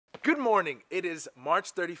Good morning. It is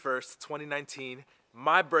March 31st, 2019,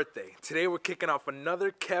 my birthday. Today we're kicking off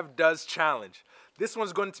another Kev Does Challenge. This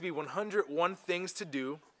one's going to be 101 things to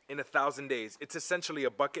do in 1,000 days. It's essentially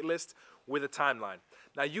a bucket list with a timeline.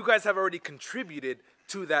 Now you guys have already contributed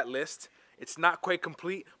to that list. It's not quite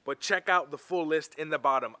complete, but check out the full list in the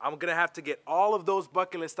bottom. I'm gonna have to get all of those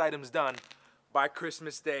bucket list items done by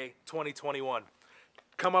Christmas Day 2021.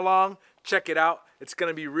 Come along, check it out. It's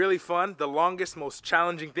gonna be really fun. The longest, most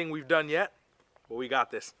challenging thing we've done yet, but we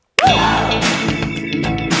got this.